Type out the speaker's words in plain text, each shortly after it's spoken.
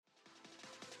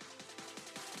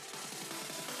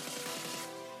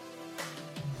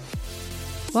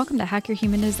Welcome to Hack Your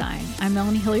Human Design. I'm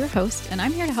Melanie Hill, your host, and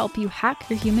I'm here to help you hack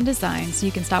your human design so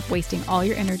you can stop wasting all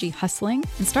your energy hustling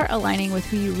and start aligning with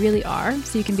who you really are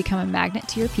so you can become a magnet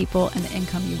to your people and the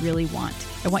income you really want.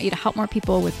 I want you to help more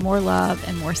people with more love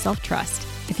and more self-trust.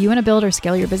 If you want to build or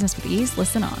scale your business with ease,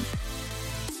 listen on.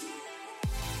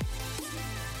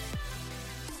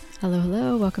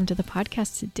 Hello. Welcome to the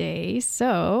podcast today.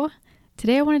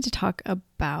 Today I wanted to talk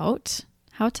about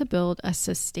how to build a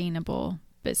sustainable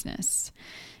business.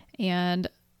 And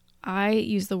I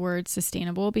use the word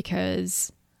sustainable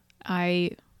because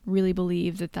I really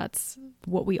believe that that's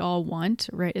what we all want,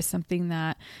 right? Is something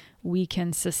that we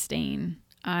can sustain.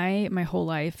 My whole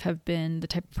life have been the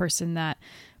type of person that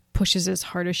pushes as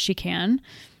hard as she can,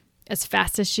 as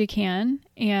fast as she can.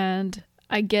 And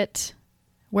I get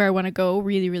where I want to go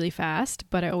really, really fast,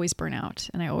 but I always burn out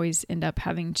and I always end up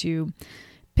having to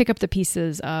pick up the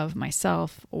pieces of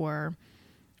myself or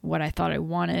what I thought I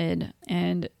wanted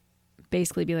and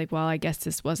basically be like, well, I guess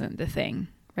this wasn't the thing,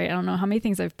 right? I don't know how many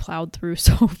things I've plowed through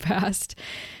so fast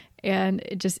and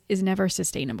it just is never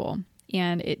sustainable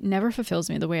and it never fulfills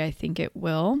me the way I think it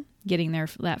will, getting there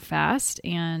that fast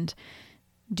and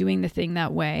doing the thing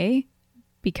that way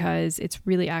because it's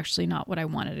really actually not what I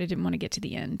wanted. I didn't want to get to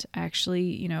the end. I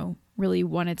actually, really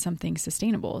wanted something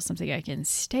sustainable, something I can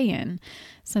stay in,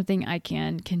 something I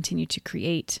can continue to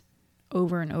create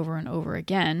over and over and over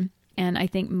again. And I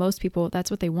think most people,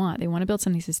 that's what they want. They want to build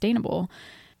something sustainable.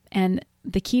 And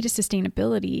the key to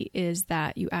sustainability is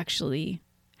that you actually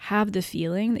have the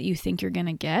feeling that you think you're going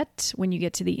to get when you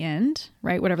get to the end,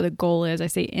 right? Whatever the goal is, I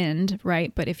say end,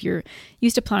 right? But if you're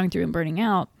used to plowing through and burning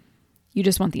out, you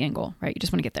just want the end goal, right? You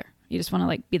just want to get there. You just want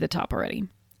to be the top already.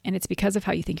 And it's because of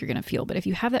how you think you're going to feel. But if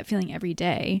you have that feeling every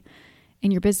day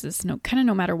in your business, no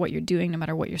matter what you're doing, no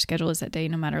matter what your schedule is that day,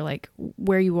 no matter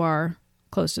where you are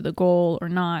close to the goal or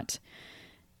not,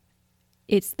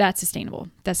 that's sustainable.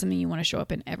 That's something you want to show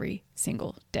up in every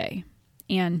single day.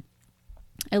 And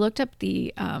I looked up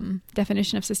the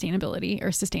definition of sustainability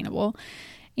or sustainable.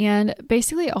 And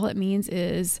basically all it means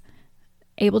is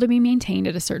able to be maintained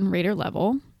at a certain rate or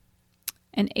level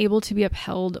and able to be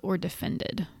upheld or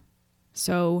defended.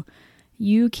 So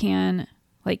you can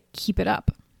keep it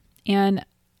up. And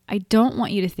I don't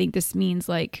want you to think this means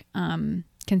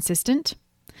consistent,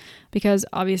 because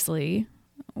obviously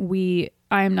I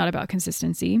am not about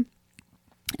consistency.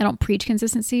 I don't preach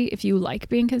consistency. If you like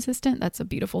being consistent, that's a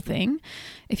beautiful thing.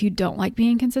 If you don't like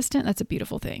being consistent, that's a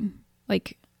beautiful thing.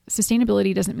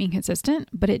 Sustainability doesn't mean consistent,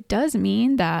 but it does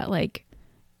mean that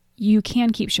you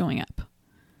can keep showing up.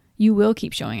 You will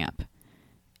keep showing up.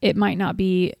 It might not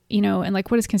be, and what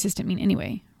does consistent mean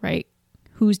anyway, right?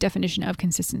 Whose definition of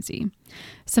consistency?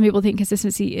 Some people think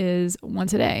consistency is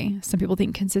once a day. Some people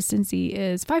think consistency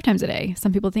is 5 times a day.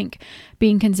 Some people think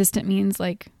being consistent means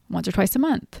once or twice a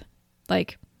month.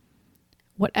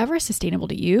 Whatever is sustainable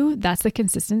to you, that's the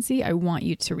consistency I want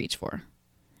you to reach for.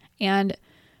 And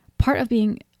part of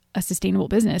being a sustainable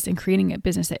business and creating a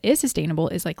business that is sustainable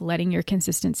is letting your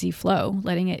consistency flow,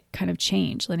 letting it kind of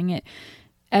change, letting it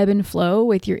ebb and flow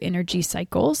with your energy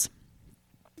cycles.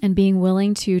 And being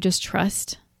willing to just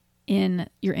trust in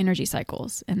your energy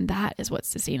cycles. And that is what's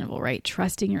sustainable, right?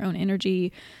 Trusting your own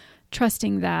energy,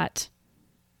 trusting that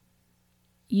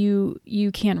you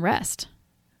can rest.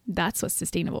 That's what's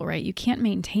sustainable, right? You can't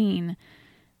maintain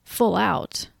full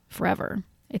out forever.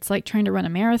 It's like trying to run a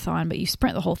marathon, but you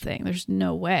sprint the whole thing. There's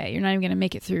no way. You're not even going to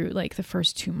make it through the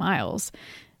first 2 miles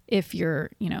if you're,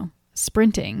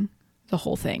 sprinting the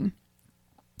whole thing.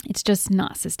 It's just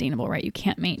not sustainable, right? You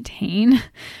can't maintain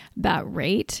that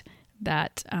rate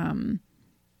that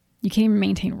you can't even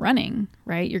maintain running,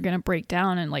 right? You're going to break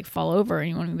down and fall over and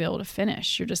you won't even be able to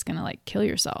finish. You're just going to kill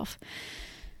yourself.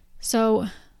 So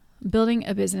building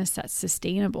a business that's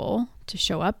sustainable to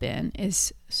show up in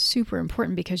is super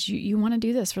important because you want to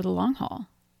do this for the long haul.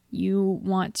 You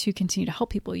want to continue to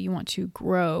help people. You want to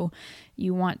grow.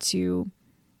 You want to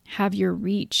have your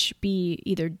reach be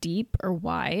either deep or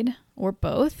wide or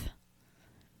both,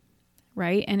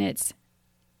 right? And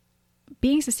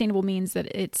being sustainable means that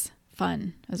it's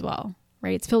fun as well,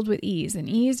 right? It's filled with ease, and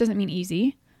ease doesn't mean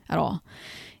easy at all.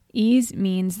 Ease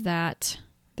means that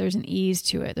there's an ease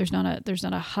to it. There's not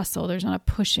a hustle. There's not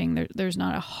a pushing. There's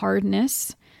not a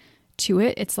hardness to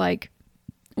it. It's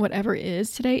whatever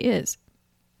is today is.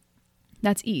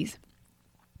 That's ease.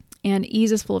 And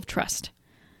ease is full of trust.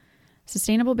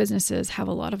 Sustainable businesses have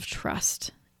a lot of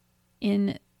trust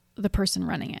in the person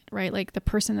running it, right? The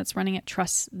person that's running it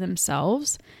trusts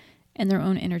themselves and their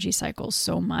own energy cycles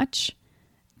so much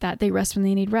that they rest when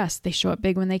they need rest. They show up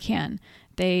big when they can.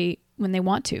 When they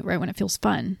want to, right? When it feels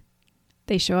fun.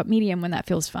 They show up medium when that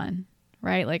feels fun,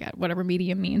 right? Like whatever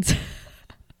medium means.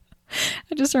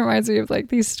 It just reminds me of like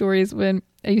these stories when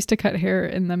I used to cut hair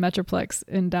in the Metroplex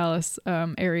in Dallas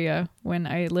area when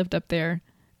I lived up there.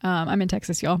 I'm in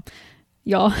Texas, y'all.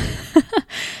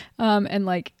 And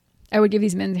like I would give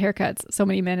these men's haircuts, so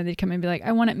many men, and they'd come in and be like,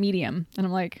 I want it medium. And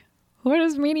I'm like, what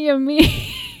does medium mean?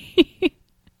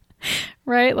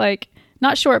 Right? Like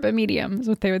not short, but medium is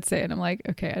what they would say. And I'm like,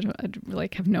 okay, I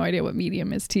like have no idea what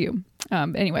medium is to you.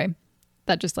 Anyway,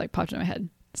 that just like popped in my head.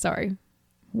 Sorry.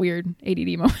 Weird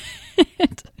ADD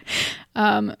moment.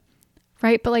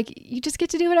 Right. But like, you just get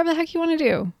to do whatever the heck you want to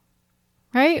do,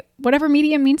 right? Whatever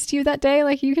medium means to you that day,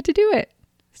 like you get to do it.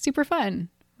 Super fun,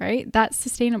 right? That's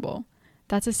sustainable.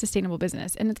 That's a sustainable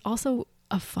business. And it's also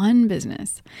a fun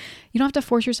business. You don't have to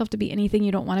force yourself to be anything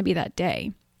you don't want to be that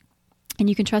day. And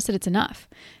you can trust that it's enough.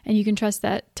 And you can trust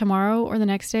that tomorrow or the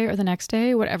next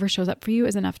day, whatever shows up for you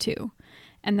is enough too.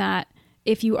 And that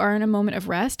if you are in a moment of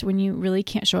rest, when you really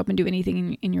can't show up and do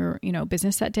anything in your,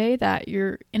 business that day, that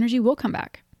your energy will come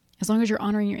back. As long as you're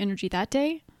honoring your energy that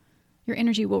day, your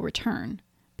energy will return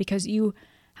because you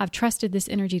have trusted this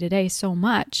energy today so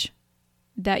much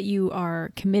that you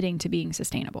are committing to being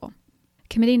sustainable.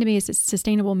 Committing to being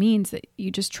sustainable means that you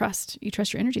just trust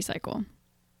your energy cycle,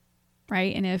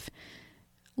 right? And if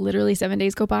literally 7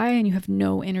 days go by and you have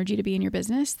no energy to be in your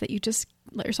business, that you just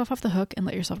let yourself off the hook and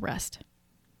let yourself rest.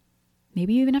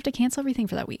 Maybe you even have to cancel everything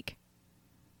for that week.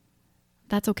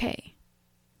 That's okay,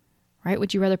 right?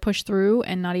 Would you rather push through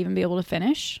and not even be able to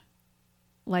finish?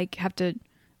 Like have to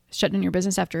shut down your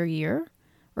business after a year,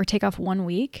 or take off 1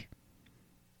 week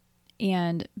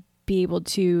and be able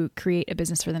to create a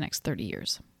business for the next 30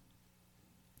 years?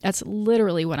 That's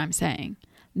literally what I'm saying.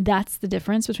 That's the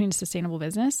difference between a sustainable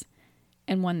business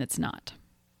and one that's not.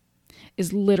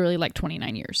 Is literally like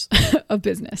 29 years of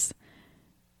business.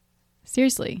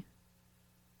 Seriously.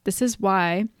 This is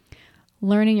why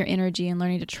learning your energy and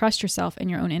learning to trust yourself and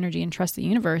your own energy and trust the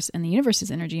universe and the universe's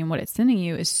energy and what it's sending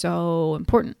you is so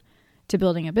important to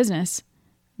building a business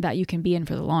that you can be in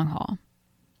for the long haul.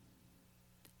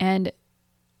 And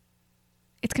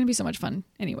it's going to be so much fun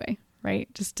anyway, right?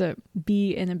 Just to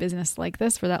be in a business like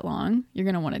this for that long, you're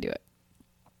going to want to do it.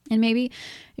 And maybe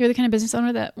you're the kind of business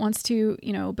owner that wants to,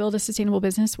 build a sustainable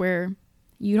business where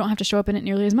you don't have to show up in it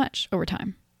nearly as much over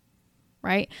time,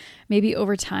 right? Maybe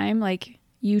over time, like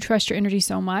you trust your energy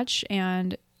so much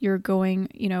and you're going,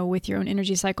 with your own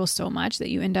energy cycle so much that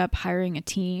you end up hiring a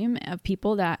team of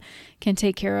people that can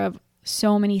take care of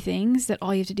so many things that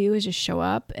all you have to do is just show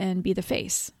up and be the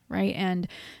face, right? And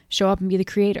show up and be the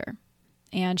creator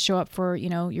and show up for,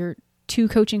 your 2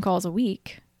 coaching calls a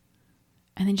week,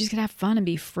 and then just get to have fun and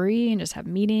be free and just have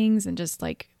meetings and just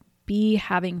like be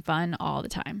having fun all the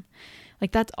time.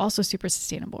 Like that's also super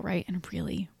sustainable, right? And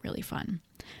really, really fun.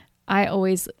 I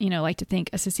always, like to think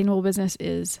a sustainable business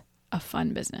is a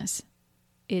fun business.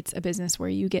 It's a business where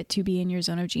you get to be in your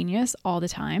zone of genius all the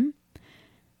time.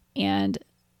 And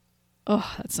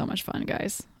oh, that's so much fun,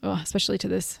 guys. Oh, especially to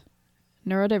this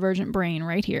neurodivergent brain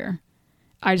right here.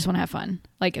 I just want to have fun.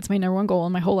 Like it's my number one goal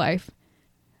in my whole life.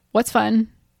 What's fun?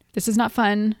 This is not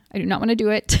fun. I do not want to do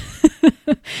it.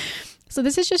 So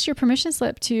this is just your permission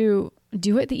slip to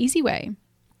do it the easy way,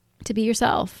 to be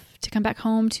yourself, to come back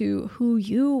home to who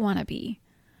you want to be.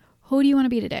 Who do you want to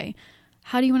be today?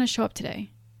 How do you want to show up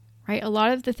today? Right? A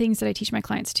lot of the things that I teach my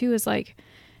clients too is like,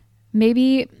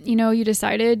 maybe, you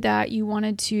decided that you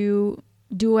wanted to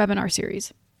do a webinar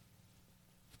series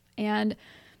and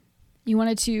you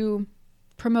wanted to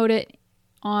promote it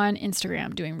on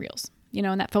Instagram doing reels,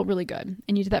 and that felt really good.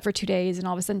 And you did that for 2 days. And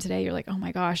all of a sudden today you're like, oh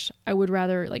my gosh, I would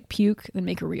rather like puke than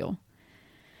make a reel.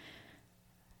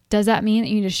 Does that mean that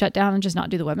you need to shut down and just not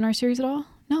do the webinar series at all?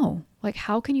 No. Like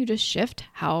how can you just shift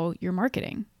how you're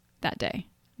marketing that day?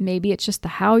 Maybe it's just the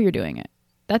how you're doing it.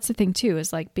 That's the thing too,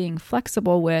 is like being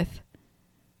flexible with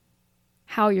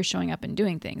how you're showing up and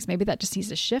doing things. Maybe that just needs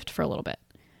to shift for a little bit.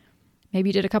 Maybe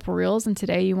you did a couple reels and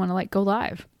today you want to like go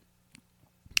live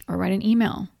or write an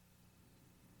email.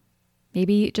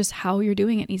 Maybe just how you're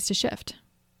doing it needs to shift.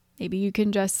 Maybe you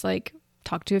can just like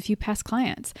talk to a few past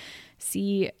clients,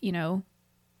 see,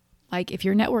 like if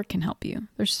your network can help you.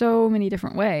 There's so many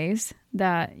different ways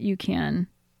that you can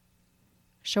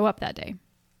show up that day.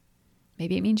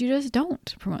 Maybe it means you just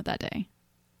don't promote that day.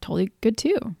 Totally good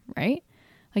too, right?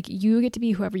 Like you get to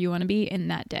be whoever you want to be in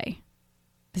that day.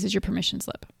 This is your permission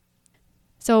slip.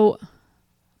 So a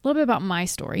little bit about my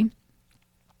story.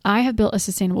 I have built a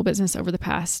sustainable business over the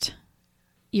past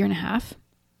 1.5 years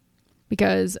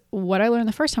because what I learned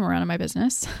the first time around in my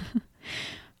business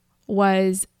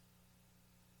was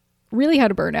really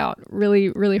had a burnout, really,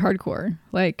 really hardcore.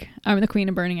 Like, I'm the queen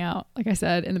of burning out. Like I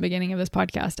said in the beginning of this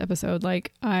podcast episode,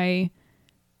 like I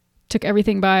took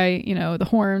everything by, the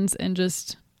horns and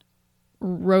just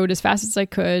rode as fast as I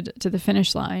could to the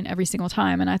finish line every single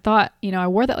time. And I thought, I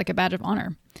wore that like a badge of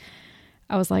honor.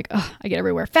 I was like, oh, I get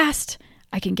everywhere fast.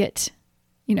 I can get,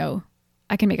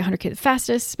 I can make 100K the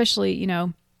fastest, especially,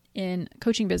 in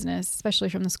coaching business, especially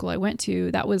from the school I went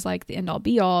to. That was like the end all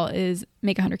be all, is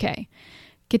make 100K,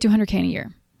 get to 100K in a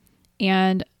year.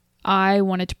 And I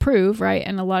wanted to prove, right?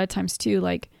 And a lot of times too,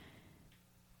 like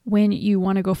when you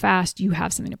want to go fast, you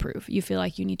have something to prove. You feel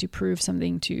like you need to prove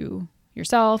something to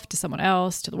yourself, to someone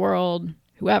else, to the world,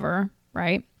 whoever,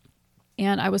 right?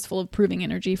 And I was full of proving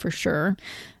energy for sure.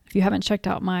 If you haven't checked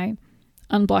out my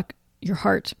Unblock Your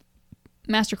Heart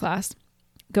masterclass,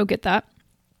 go get that.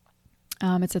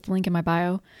 It's at the link in my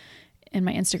bio in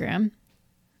my Instagram.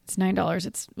 It's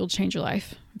 $9. Will change your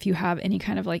life. If you have any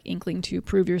kind of like inkling to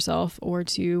prove yourself or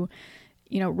to,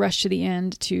 rush to the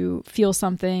end to feel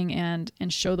something and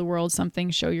show the world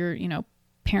something, show your,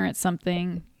 parents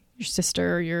something, your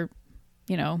sister, your,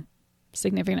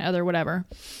 significant other, whatever,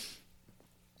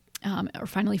 or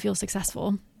finally feel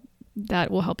successful,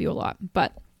 that will help you a lot.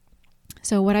 But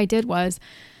so what I did was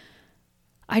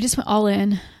I just went all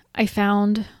in. I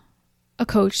found a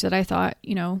coach that I thought,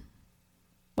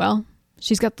 well,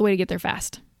 she's got the way to get there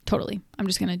fast. Totally. I'm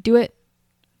just going to do it.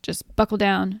 Just buckle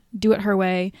down, do it her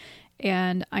way.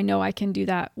 And I know I can do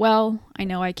that well. I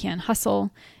know I can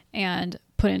hustle and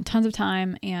put in tons of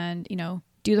time and,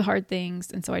 do the hard things.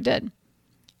 And so I did.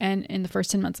 And in the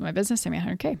first 10 months of my business, I made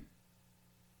 100K.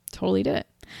 Totally did it.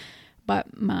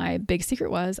 But my big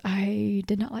secret was I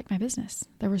did not like my business.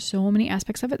 There were so many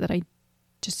aspects of it that I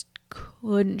just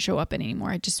couldn't show up in anymore.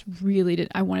 I just really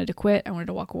did. I wanted to quit. I wanted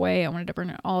to walk away. I wanted to burn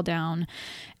it all down.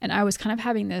 And I was kind of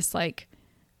having this like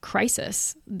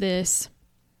crisis, this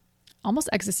almost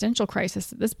existential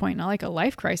crisis at this point, not like a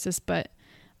life crisis, but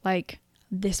like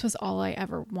this was all I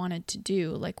ever wanted to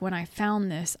do. Like when I found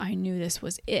this, I knew this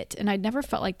was it. And I'd never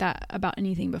felt like that about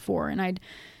anything before. And I'd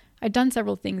done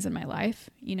several things in my life.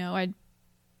 I'd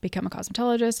become a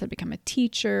cosmetologist. I'd become a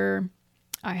teacher.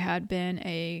 I had been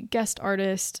a guest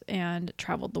artist and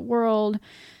traveled the world,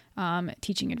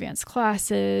 teaching advanced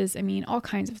classes. I mean, all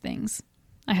kinds of things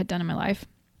I had done in my life.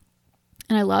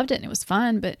 And I loved it and it was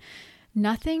fun, but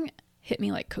nothing hit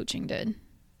me like coaching did.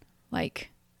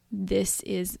 Like, this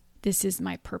is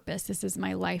my purpose. This is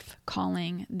my life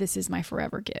calling. This is my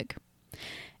forever gig.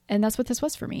 And that's what this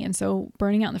was for me. And so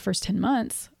burning out in the first 10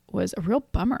 months was a real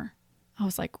bummer. I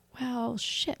was like, well,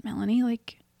 shit, Melanie,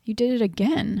 like you did it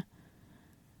again.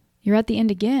 You're at the end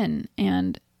again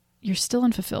and you're still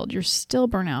unfulfilled. You're still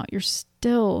burnout. You're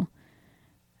still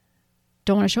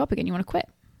don't want to show up again. You want to quit.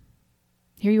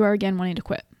 Here you are again wanting to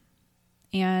quit.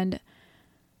 And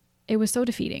it was so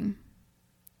defeating.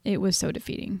 It was so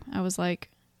defeating. I was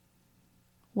like,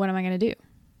 what am I going to do?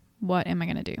 What am I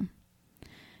going to do?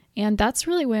 And that's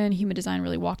really when human design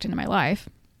really walked into my life.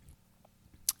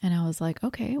 And I was like,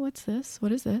 okay, what's this?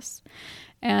 What is this?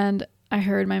 And I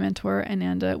heard my mentor,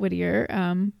 Ananda Whittier,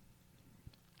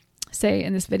 say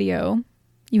in this video,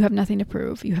 you have nothing to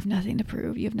prove. You have nothing to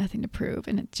prove. You have nothing to prove.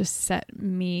 And it just set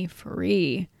me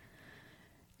free.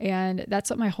 And that's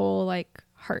what my whole like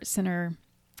heart center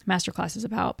masterclass is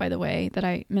about, by the way, that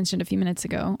I mentioned a few minutes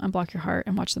ago. Unblock Your Heart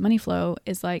and Watch the Money Flow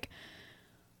is like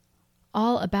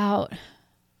all about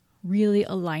really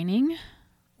aligning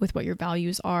with what your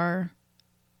values are,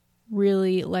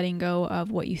 really letting go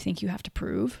of what you think you have to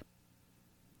prove,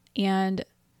 and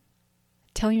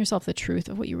telling yourself the truth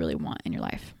of what you really want in your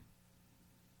life,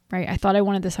 right? I thought I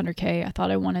wanted this 100K. I thought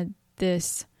I wanted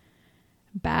this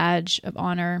badge of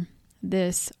honor,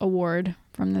 this award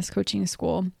from this coaching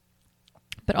school.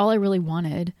 But all I really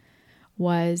wanted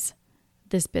was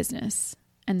this business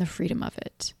and the freedom of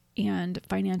it and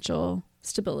financial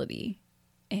stability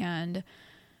and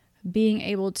being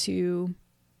able to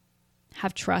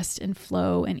have trust and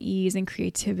flow and ease and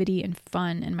creativity and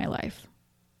fun in my life.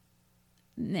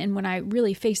 And when I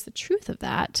really faced the truth of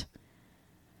that,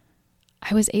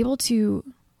 I was able to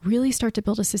really start to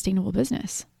build a sustainable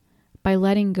business by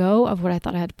letting go of what I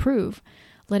thought I had to prove,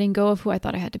 letting go of who I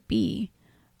thought I had to be,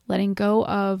 letting go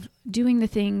of doing the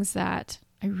things that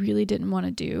I really didn't want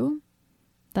to do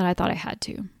that I thought I had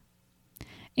to.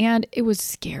 And it was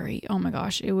scary. Oh my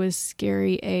gosh, it was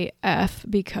scary AF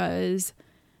because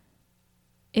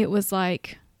it was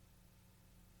like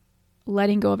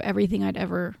letting go of everything I'd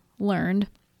ever learned,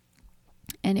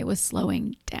 and it was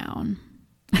slowing down.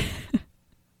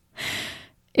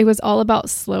 It was all about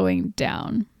slowing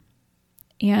down.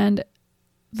 And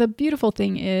the beautiful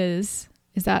thing is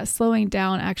is that slowing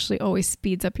down actually always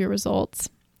speeds up your results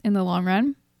in the long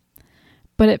run,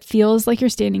 but it feels like you're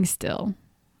standing still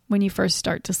when you first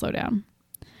start to slow down.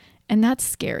 And that's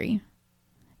scary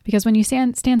because when you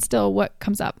stand still, what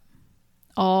comes up?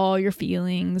 All your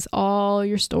feelings, all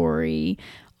your story,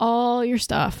 all your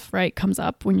stuff, right, comes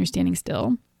up when you're standing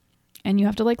still, and you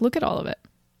have to look at all of it.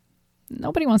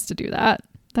 Nobody wants to do that.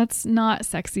 That's not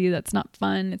sexy. That's not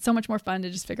fun. It's so much more fun to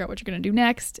just figure out what you're going to do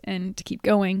next and to keep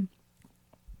going.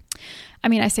 I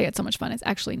mean, I say it's so much fun. It's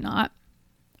actually not,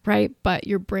 right? But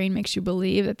your brain makes you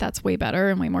believe that that's way better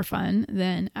and way more fun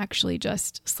than actually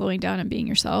just slowing down and being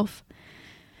yourself,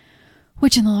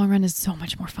 which in the long run is so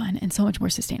much more fun and so much more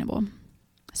sustainable.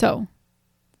 So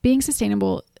being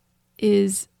sustainable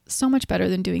is so much better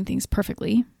than doing things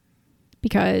perfectly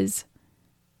because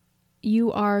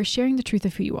you are sharing the truth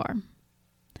of who you are.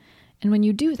 And when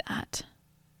you do that,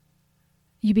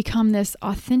 you become this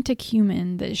authentic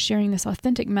human that is sharing this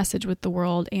authentic message with the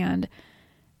world. And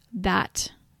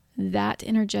that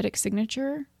energetic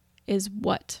signature is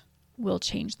what will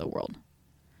change the world.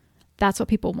 That's what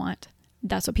people want.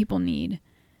 That's what people need.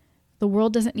 The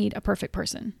world doesn't need a perfect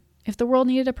person. If the world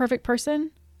needed a perfect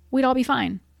person, we'd all be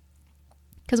fine.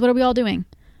 Because what are we all doing?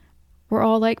 We're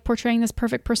all portraying this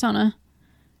perfect persona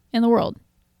in the world,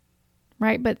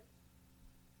 right? But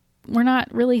we're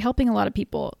not really helping a lot of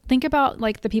people. Think about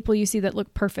the people you see that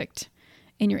look perfect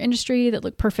in your industry, that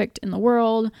look perfect in the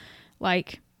world,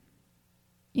 the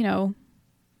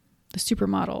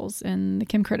supermodels and the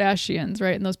Kim Kardashians,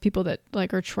 right? And those people that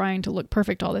are trying to look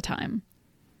perfect all the time.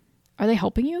 Are they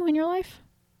helping you in your life?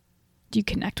 Do you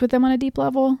connect with them on a deep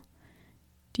level?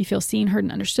 Do you feel seen, heard,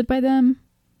 and understood by them?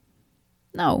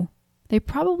 No. They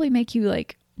probably make you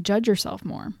judge yourself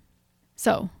more.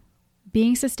 So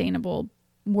being sustainable,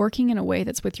 working in a way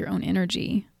that's with your own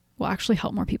energy will actually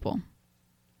help more people.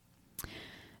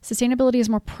 Sustainability is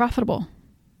more profitable,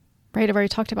 right? I've already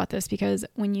talked about this because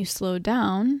when you slow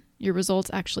down, your results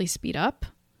actually speed up.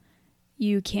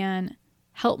 You can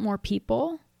help more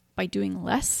people by doing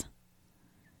less,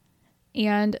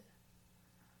 and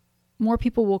more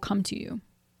people will come to you.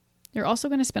 You're also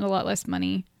going to spend a lot less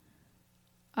money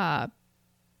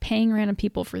paying random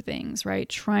people for things, right?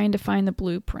 Trying to find the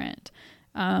blueprint,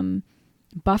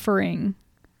 buffering,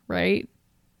 right?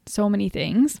 So many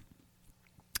things.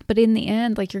 But in the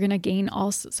end, you're going to gain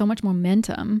so much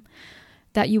momentum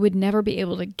that you would never be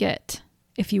able to get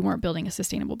if you weren't building a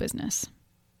sustainable business.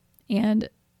 And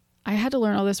I had to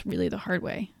learn all this really the hard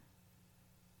way,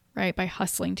 right? By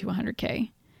hustling to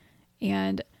 100K.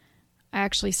 And I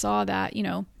actually saw that,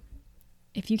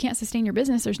 if you can't sustain your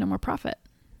business, there's no more profit,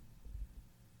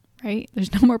 right?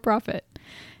 There's no more profit.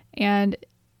 And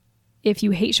if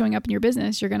you hate showing up in your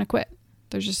business, you're going to quit.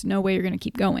 There's just no way you're going to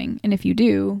keep going. And if you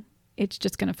do, it's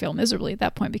just going to fail miserably at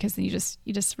that point because then you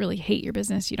just really hate your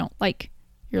business. You don't like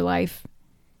your life.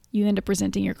 You end up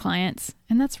resenting your clients.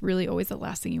 And that's really always the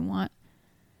last thing you want.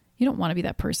 You don't want to be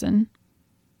that person.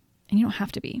 And you don't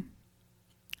have to be.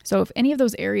 So if any of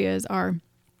those areas are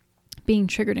being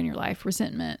triggered in your life,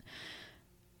 resentment,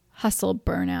 hustle,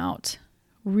 burnout,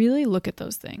 really look at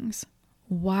those things.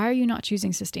 Why are you not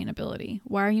choosing sustainability?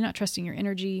 Why are you not trusting your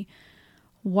energy?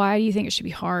 Why do you think it should be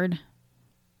hard?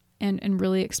 And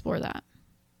really explore that.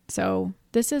 So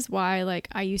this is why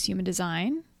I use human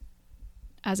design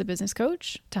as a business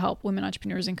coach to help women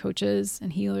entrepreneurs and coaches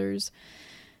and healers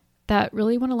that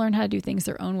really want to learn how to do things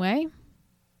their own way,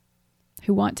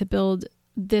 who want to build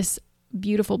this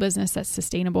beautiful business that's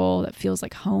sustainable, that feels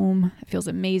like home, that feels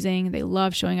amazing. They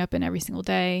love showing up in every single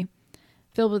day,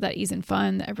 filled with that ease and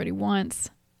fun that everybody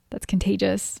wants, that's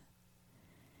contagious.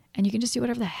 And you can just do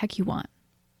whatever the heck you want.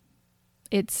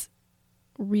 It's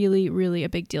really, really a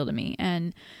big deal to me.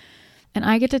 And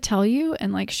I get to tell you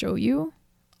and show you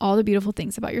all the beautiful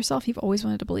things about yourself you've always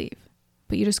wanted to believe,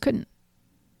 but you just couldn't.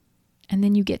 And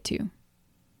then you get to.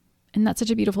 And that's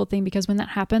such a beautiful thing because when that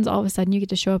happens, all of a sudden you get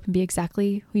to show up and be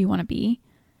exactly who you want to be.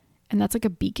 And that's like a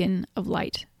beacon of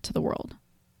light to the world.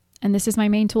 And this is my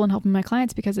main tool in helping my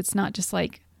clients because it's not just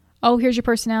oh, here's your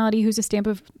personality, here's a stamp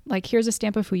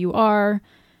of who you are,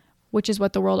 which is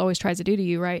what the world always tries to do to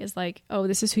you, right? Is oh,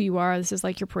 this is who you are. This is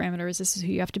your parameters. This is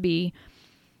who you have to be.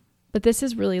 But this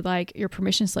is really your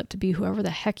permission slip to be whoever the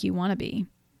heck you want to be.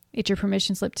 It's your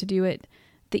permission slip to do it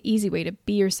the easy way, to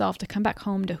be yourself, to come back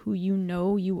home to who you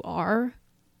know you are,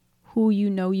 who you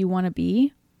know you want to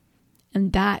be.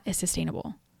 And that is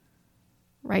sustainable,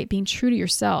 right? Being true to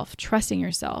yourself, trusting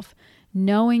yourself,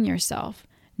 knowing yourself,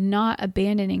 not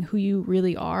abandoning who you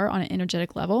really are on an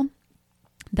energetic level.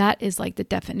 That is the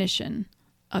definition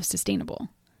of sustainable,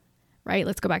 right?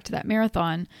 Let's go back to that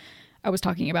marathon. I was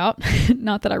talking about.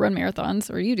 Not that I run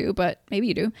marathons, or you do, but maybe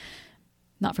you do.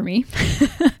 Not for me.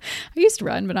 I used to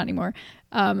run, but not anymore.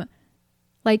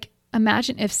 Like,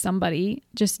 imagine if somebody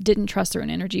just didn't trust their own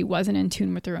energy, wasn't in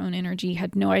tune with their own energy,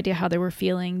 had no idea how they were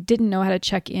feeling, didn't know how to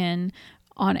check in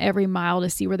on every mile to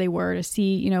see where they were, to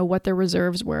see, you know, what their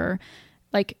reserves were.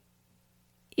 Like,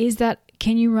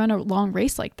 can you run a long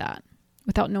race like that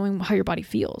without knowing how your body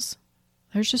feels?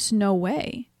 There's just no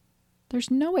way.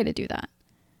 There's no way to do that,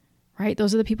 right?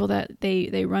 Those are the people that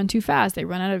they run too fast. They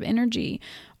run out of energy,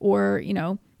 or, you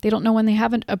know, they don't know when they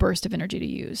have a burst of energy to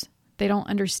use. They don't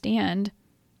understand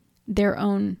their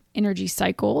own energy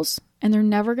cycles, and they're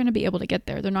never going to be able to get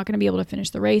there. They're not going to be able to finish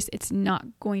the race. It's not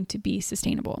going to be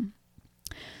sustainable.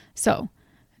 So,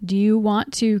 do you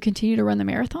want to continue to run the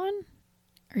marathon,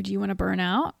 or do you want to burn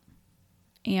out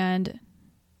and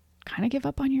kind of give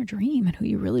up on your dream and who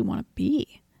you really want to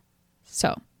be?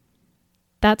 So,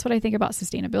 that's what I think about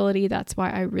sustainability. That's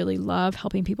why I really love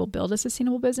helping people build a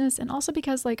sustainable business. And also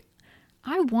because, like,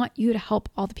 I want you to help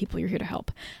all the people you're here to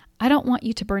help. I don't want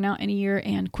you to burn out in a year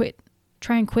and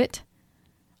try and quit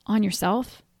on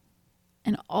yourself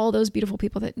and all those beautiful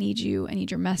people that need you and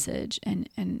need your message. And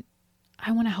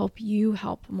I want to help you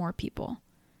help more people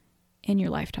in your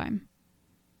lifetime.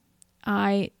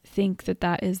 I think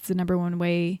that is the number one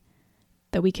way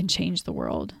that we can change the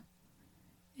world,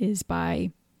 is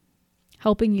by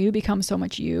helping you become so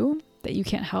much you that you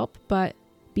can't help but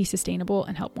be sustainable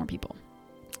and help more people.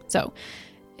 So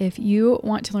if you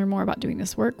want to learn more about doing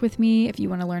this work with me, if you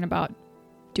want to learn about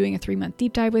doing a 3-month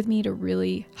deep dive with me to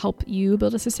really help you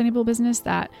build a sustainable business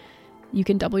that you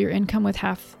can double your income with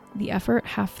half the effort,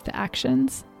 half the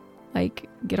actions, like,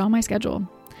 get on my schedule.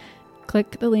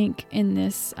 Click the link in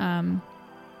this,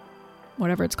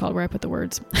 whatever it's called, where I put the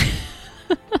words.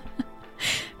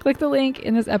 Click the link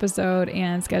in this episode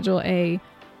and schedule a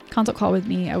consult call with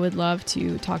me. I would love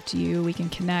to talk to you. We can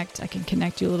connect. I can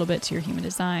connect you a little bit to your human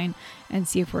design and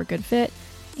see if we're a good fit,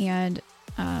 and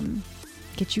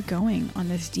get you going on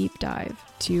this deep dive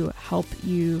to help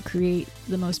you create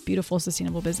the most beautiful,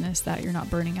 sustainable business that you're not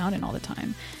burning out in all the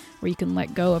time, where you can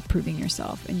let go of proving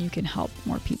yourself and you can help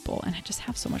more people and just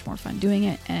have so much more fun doing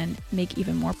it and make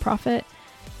even more profit,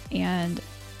 and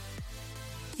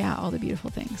all the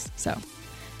beautiful things. So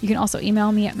you can also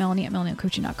email me at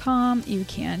melanie@melaniehillcoaching.com. You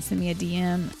can send me a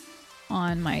DM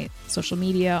on my social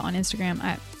media on Instagram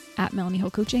at Melanie Hill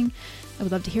Coaching. I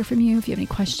would love to hear from you. If you have any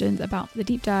questions about the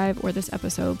deep dive or this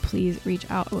episode, please reach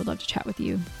out. I would love to chat with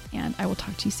you, and I will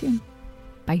talk to you soon.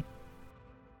 Bye.